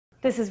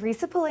This is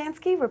Risa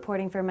Polanski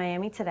reporting for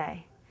Miami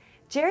Today.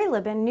 Jerry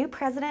Libbin, new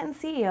president and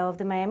CEO of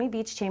the Miami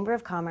Beach Chamber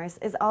of Commerce,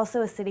 is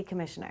also a city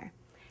commissioner.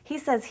 He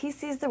says he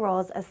sees the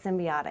roles as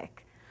symbiotic.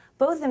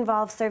 Both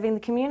involve serving the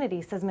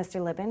community, says Mr.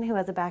 Libbin, who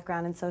has a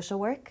background in social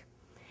work.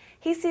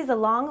 He sees a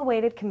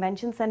long-awaited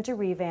convention center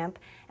revamp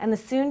and the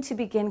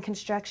soon-to-begin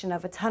construction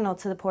of a tunnel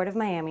to the Port of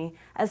Miami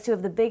as two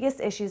of the biggest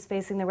issues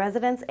facing the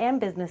residents and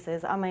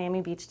businesses on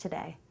Miami Beach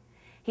today.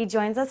 He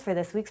joins us for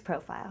this week's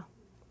profile.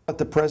 At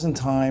the present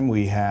time,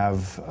 we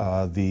have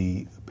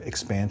the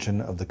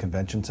expansion of the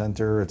convention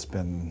center. It's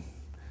been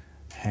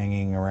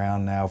hanging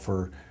around now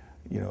for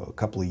a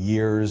couple of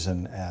years,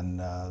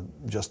 and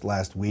just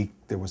last week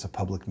there was a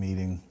public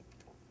meeting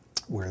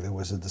where there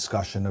was a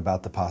discussion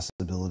about the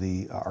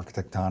possibility.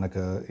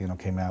 Architectonica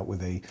came out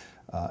with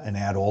an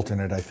ad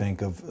alternate, I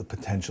think, of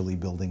potentially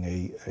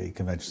building a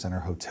convention center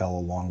hotel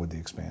along with the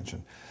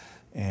expansion.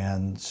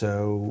 And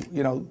so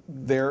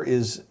there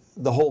is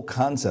the whole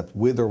concept,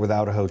 with or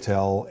without a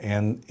hotel,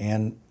 and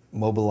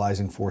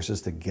mobilizing forces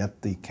to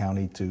get the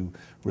county to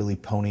really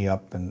pony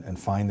up and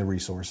find the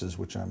resources,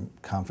 which I'm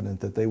confident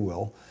that they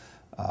will,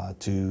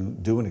 to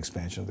do an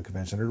expansion of the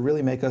convention center to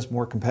really make us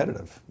more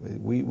competitive.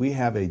 We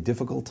have a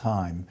difficult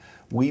time,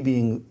 we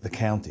being the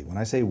county. When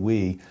I say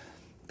we,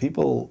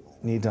 people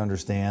need to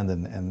understand,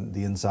 and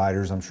the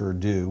insiders I'm sure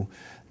do,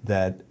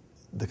 that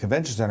the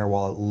convention center,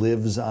 while it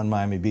lives on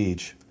Miami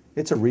Beach,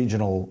 it's a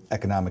regional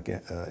economic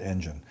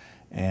engine.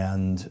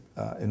 And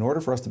in order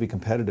for us to be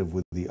competitive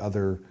with the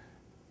other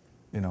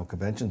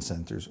convention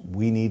centers,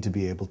 we need to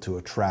be able to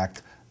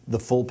attract the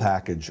full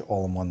package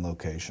all in one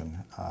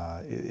location.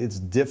 It's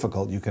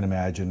difficult, you can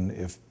imagine,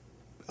 if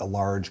a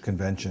large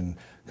convention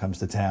comes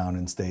to town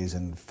and stays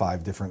in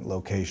 5 different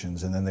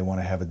locations, and then they want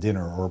to have a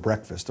dinner or a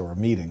breakfast or a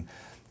meeting.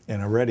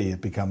 And already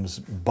it becomes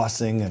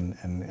busing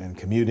and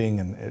commuting,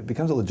 and it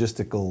becomes a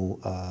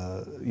logistical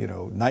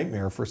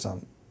nightmare for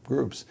some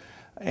groups,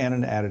 and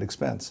an added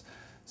expense.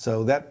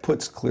 So that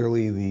puts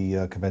clearly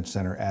the convention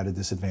center at a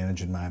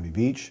disadvantage in Miami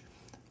Beach,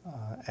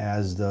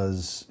 as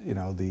does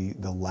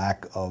the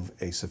lack of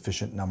a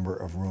sufficient number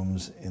of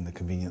rooms in the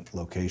convenient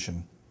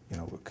location,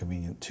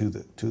 convenient to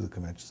the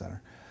convention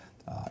center,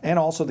 and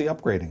also the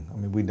upgrading. I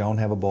mean, we don't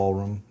have a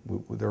ballroom.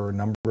 There are a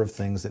number of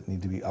things that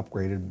need to be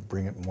upgraded,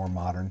 bring it more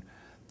modern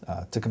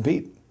to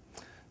compete.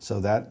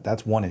 So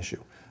that's one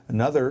issue.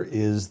 Another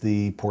is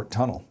the port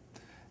tunnel,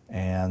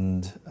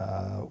 and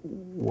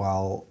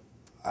while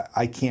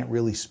I can't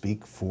really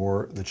speak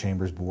for the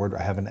Chamber's board.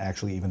 I haven't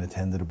actually even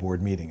attended a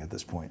board meeting at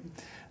this point.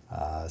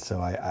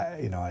 So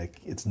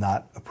it's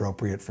not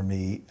appropriate for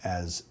me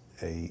as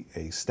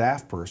a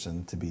staff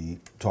person to be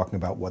talking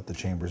about what the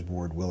Chamber's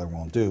board will or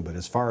won't do. But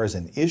as far as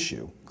an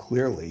issue,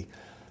 clearly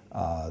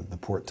the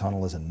port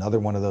tunnel is another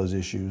one of those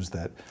issues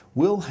that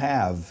will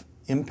have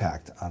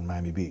impact on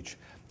Miami Beach.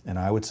 And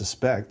I would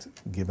suspect,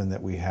 given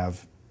that we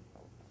have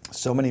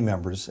so many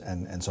members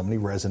and so many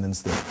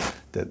residents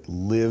that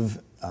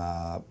live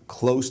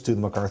close to the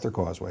MacArthur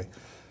Causeway,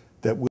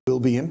 that will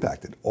be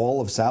impacted.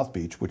 All of South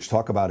Beach, which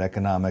talk about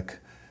economic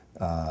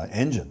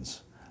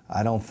engines,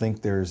 I don't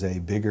think there's a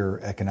bigger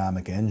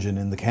economic engine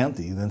in the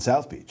county than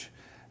South Beach.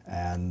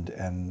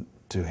 And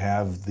to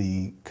have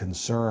the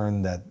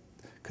concern that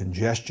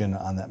congestion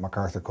on that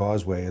MacArthur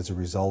Causeway as a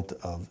result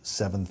of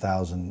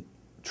 7,000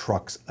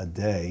 trucks a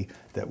day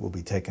that will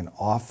be taken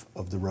off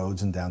of the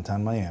roads in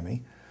downtown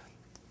Miami,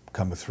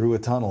 come through a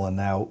tunnel and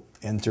now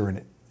enter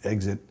and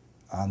exit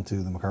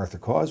onto the MacArthur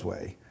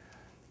Causeway,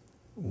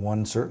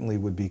 one certainly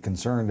would be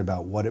concerned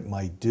about what it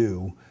might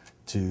do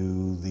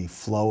to the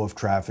flow of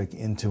traffic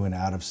into and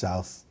out of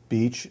South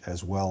Beach,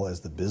 as well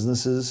as the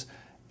businesses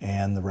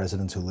and the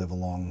residents who live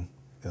along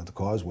the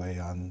causeway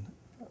on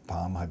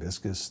Palm,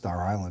 Hibiscus,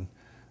 Star Island.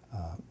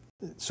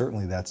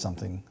 Certainly that's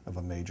something of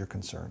a major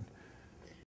concern.